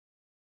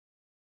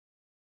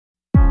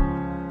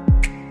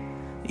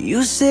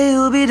You say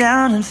you'll be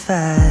down in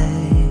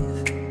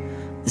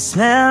 5. The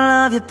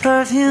smell of your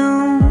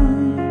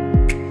perfume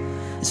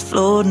is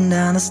floating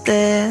down the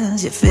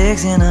stairs. You're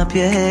fixing up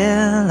your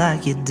hair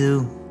like you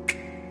do.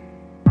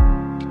 I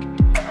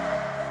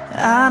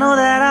know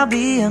that I'll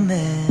be a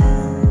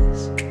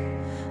mess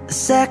the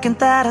second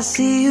that I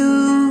see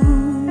you.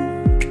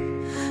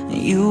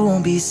 You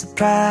won't be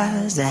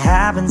surprised, it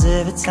happens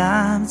every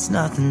time, it's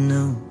nothing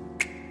new.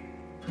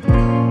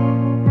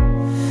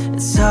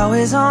 It's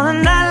always on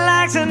a night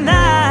like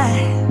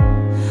tonight.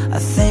 I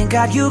thank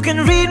God you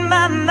can read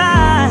my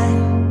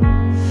mind,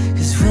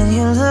 'cause when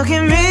you look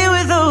at me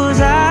with those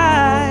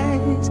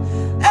eyes,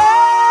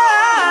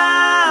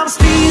 I'm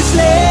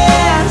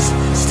speechless,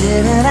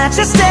 staring at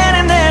you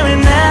standing there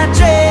in that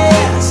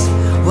dress.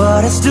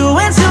 What it's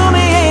doing to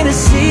me ain't a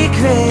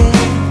secret,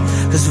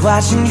 'cause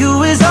watching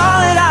you is all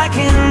that I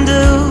can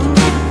do.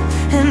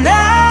 And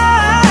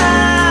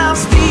I'm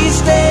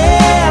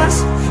speechless.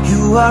 You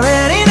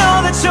already know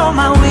that you're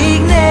my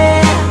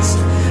weakness.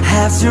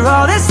 After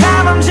all this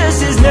time I'm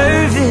just as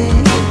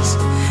nervous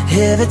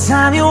every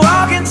time you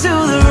walk into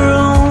the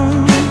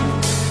room.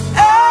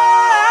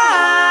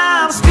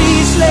 I'm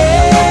speechless.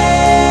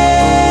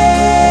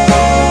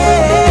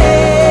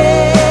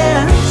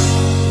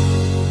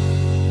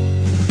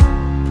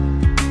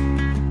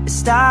 It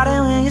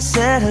started when you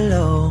said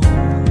hello,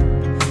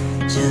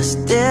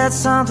 just did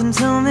something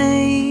to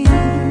me.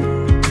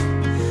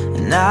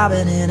 And I've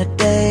been in a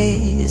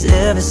daze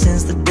ever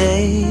since the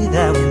day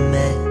that we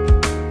met.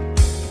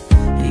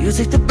 You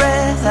take the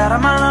breath out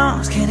of my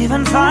lungs, can't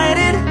even fight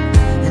it,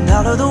 and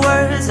all of the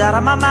words out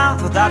of my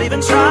mouth without even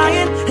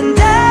trying. And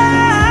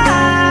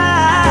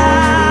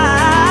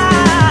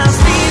I'm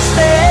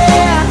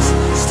speechless,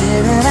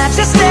 staring at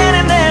you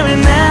standing there in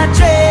that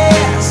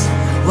dress.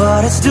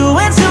 What it's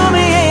doing to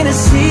me ain't a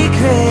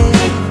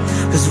secret,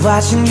 'cause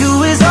watching you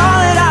is all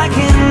that I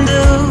can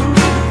do.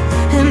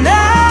 And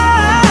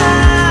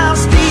I'm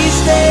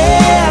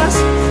speechless.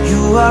 You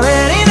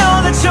already know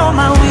that you're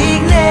my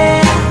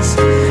weakness.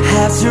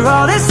 After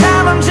all this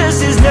time I'm just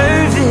as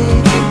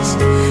nervous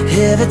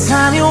every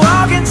time you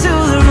walk into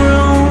the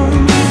room.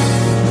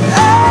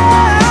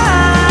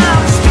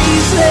 I'm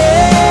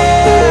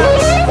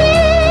speechless.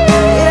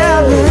 Yeah,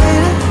 baby.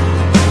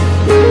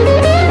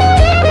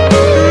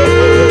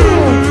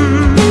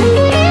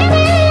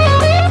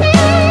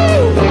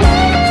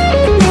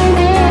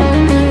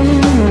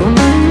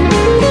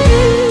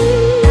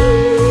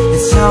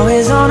 It's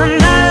always on a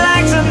night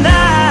like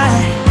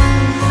tonight.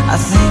 I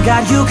thank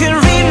God you can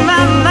read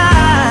my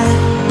mind,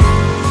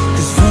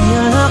 'cause when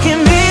you look at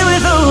me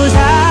with those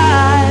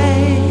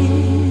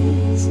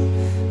eyes,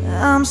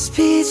 I'm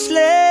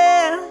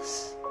speechless.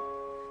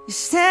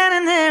 You're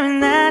standing there in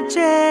that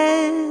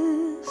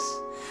dress.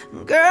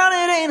 Girl,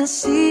 it ain't a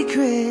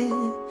secret,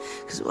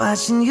 'cause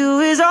watching you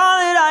is all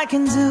that I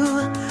can do.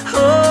 Oh,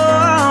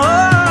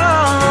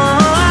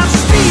 I'm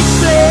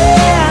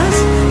speechless.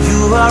 You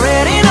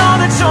already know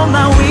that you're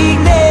my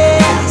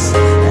weakness.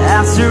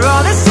 After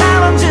all this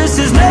time I'm just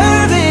as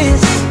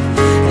nervous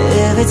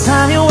every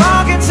time you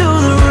walk into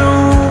the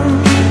room.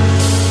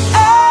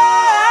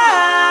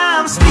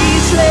 I'm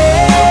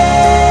speechless.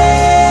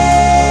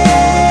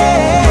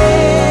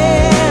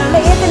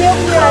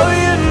 Oh,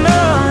 you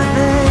know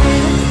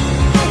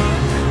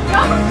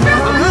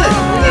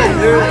it,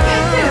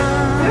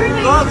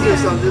 baby. Talk to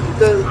something,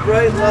 the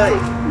bright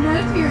light.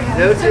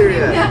 No tear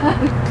yet.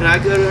 Can I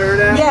go to her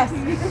now? Yes.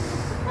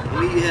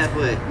 Meet you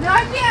halfway. No, I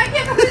can't.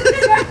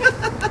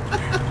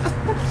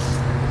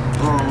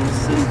 Oh,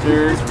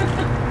 sister.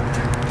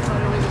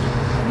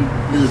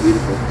 You look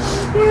beautiful.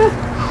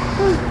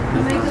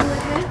 Make it look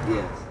good.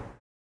 Yes.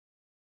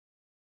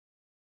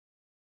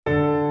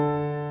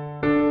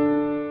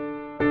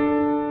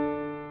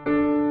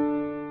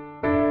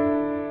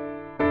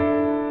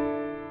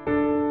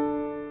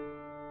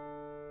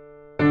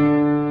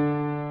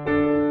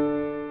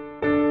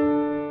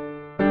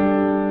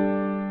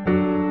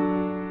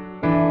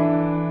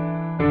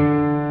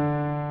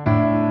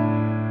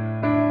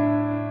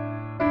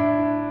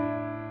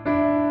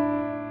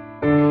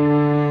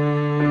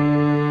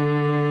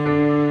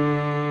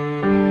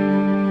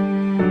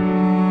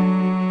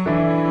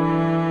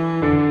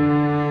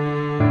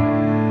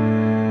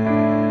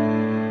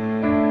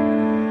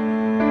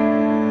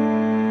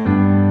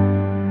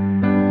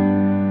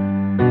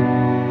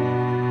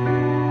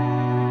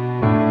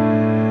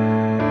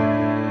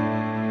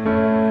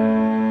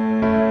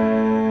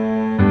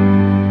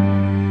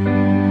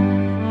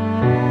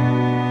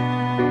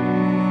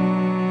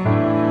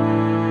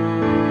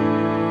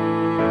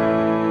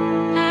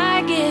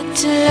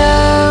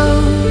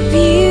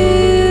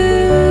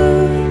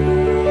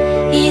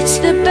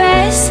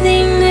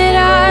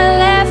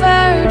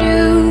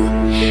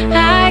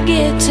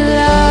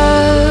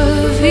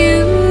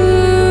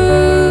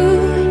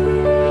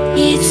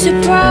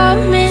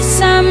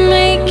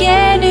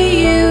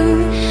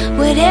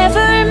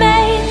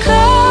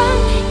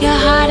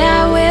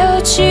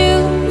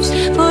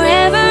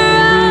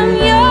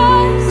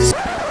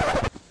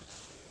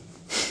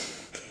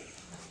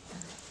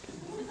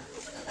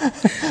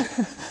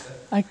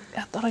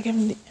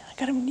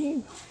 got him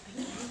new.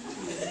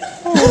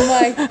 Oh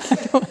my.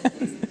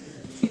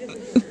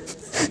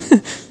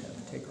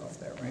 Take off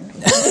that ring.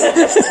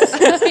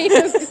 I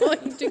am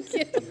going to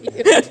kill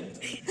you.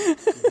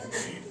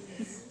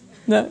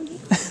 No.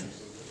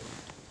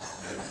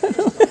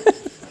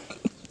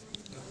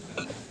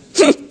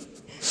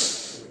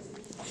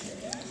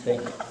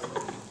 Thank you.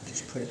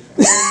 Just put it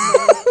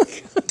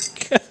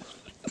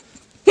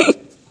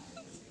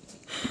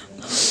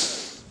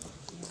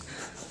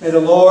May the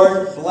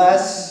Lord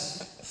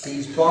bless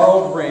these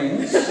borrowed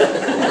rings that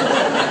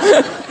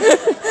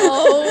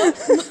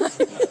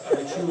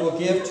you will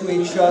give to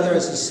each other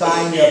as a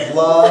sign of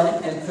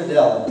love and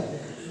fidelity.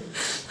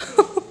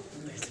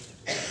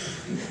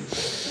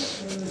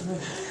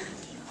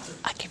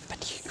 I give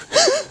it to you.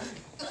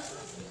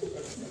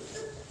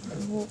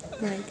 Oh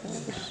my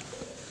gosh.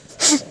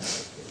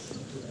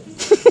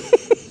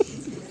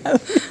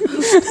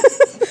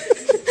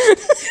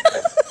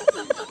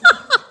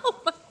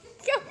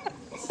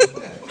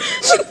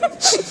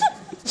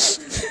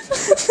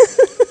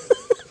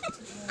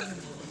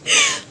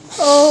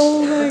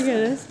 Oh my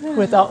goodness.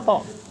 Without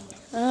thought.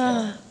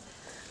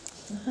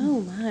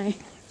 Oh my.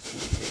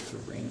 The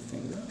ring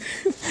finger.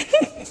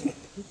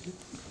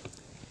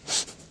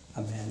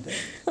 Amanda.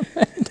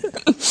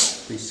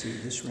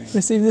 Receive this ring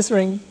Receive this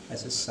ring.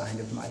 as a sign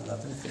of my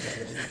love and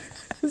fidelity.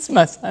 It's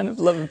my sign of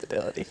love and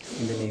fidelity.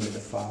 In the name of the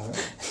Father,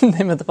 In the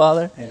name of the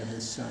Father, and of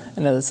the Son,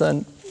 and of the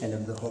Son, and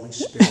of the Holy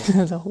Spirit.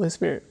 and of the Holy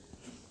Spirit.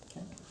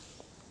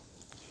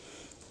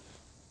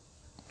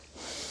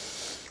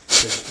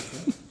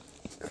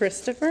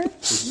 Christopher, Christopher,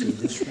 receive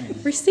this ring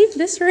receive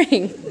this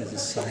ring as a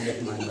sign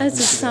of my love as a and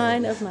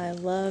sign fidelity. of my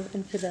love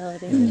and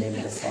fidelity. In the name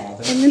of the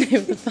Father, In the name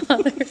of the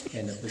Father,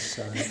 and of the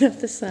Son, and of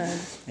the Son,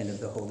 and of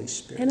the Holy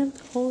Spirit. and of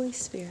the Holy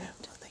Spirit.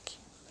 Thank you.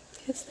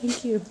 Yes,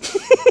 thank you.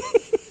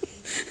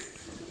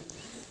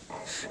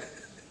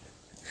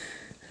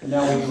 And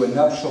now we do a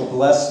nuptial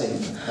blessing.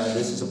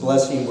 This is a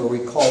blessing where we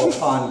call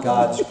upon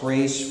God's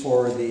grace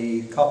for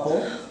the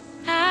couple.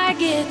 I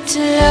get to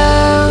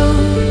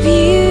love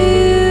you.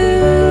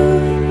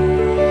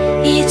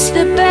 It's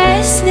the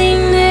best thing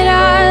that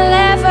I'll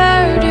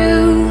ever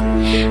do.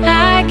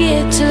 I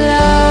get to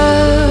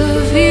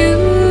love you.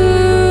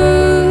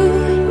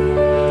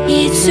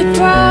 It's a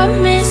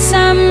promise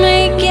I'm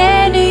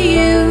making to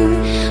you.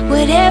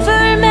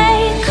 Whatever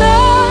may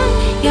come,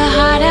 your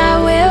heart I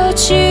will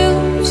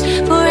choose.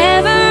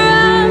 Forever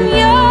I'm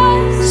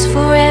yours,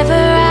 forever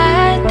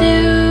I do.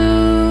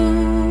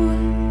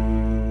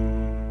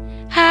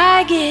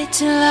 I get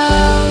to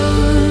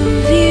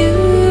love you.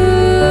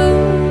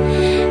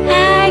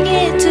 I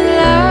get to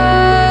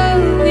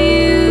love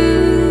you.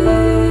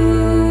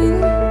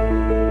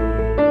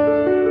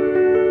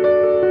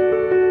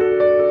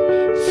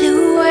 The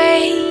way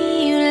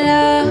you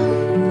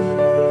love,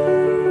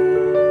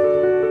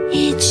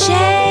 it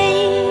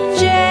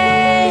changes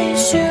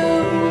who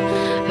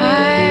I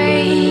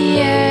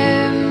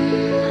am.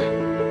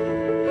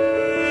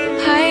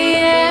 I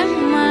am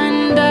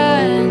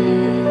undone.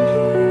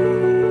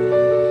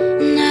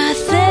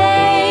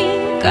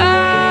 Nothing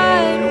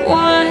God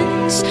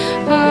wants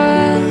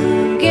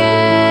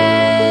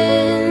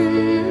again.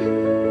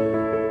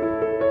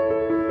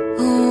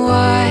 Oh,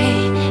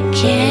 I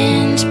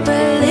can't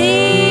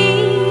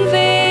believe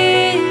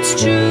it's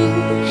true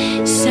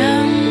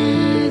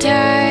sometimes.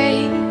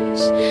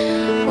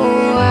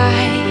 Oh,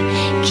 I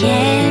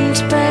can't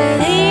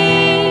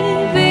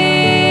believe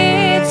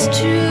it's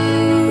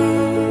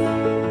true.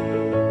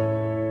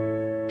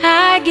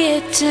 I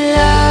get to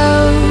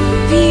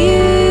love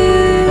you.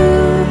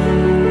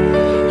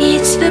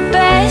 It's the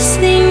best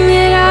thing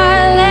that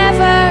I'll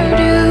ever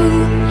do.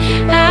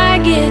 I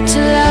get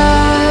to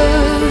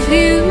love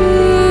you.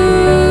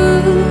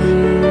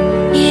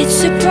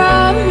 It's a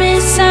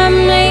promise I'm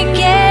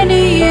making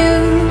to you.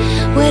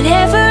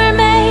 Whatever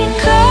may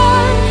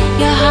come,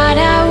 your heart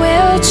I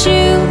will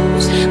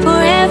choose.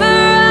 Forever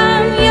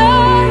I'm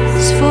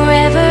yours,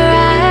 forever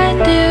I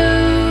do.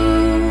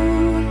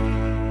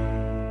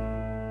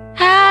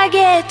 I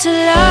get to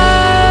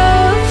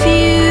love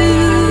you.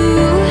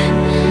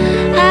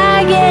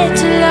 I get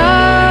to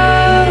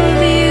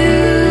love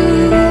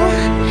you.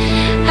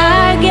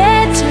 I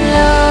get to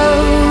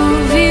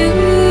love you.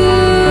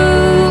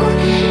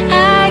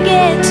 I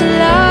get to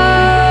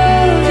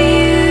love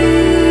you.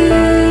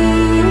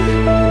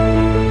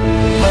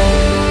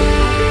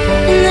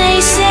 And they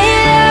say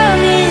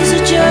love is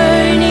a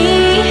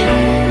journey.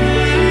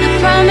 I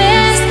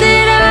promise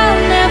that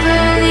I'll never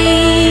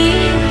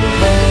leave.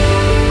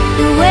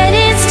 When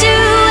it's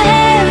too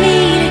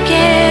heavy to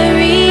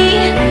carry,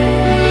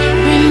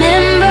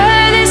 remember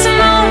this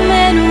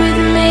moment with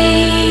me.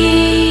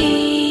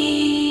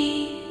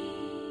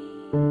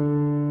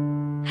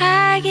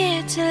 I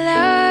get to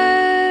love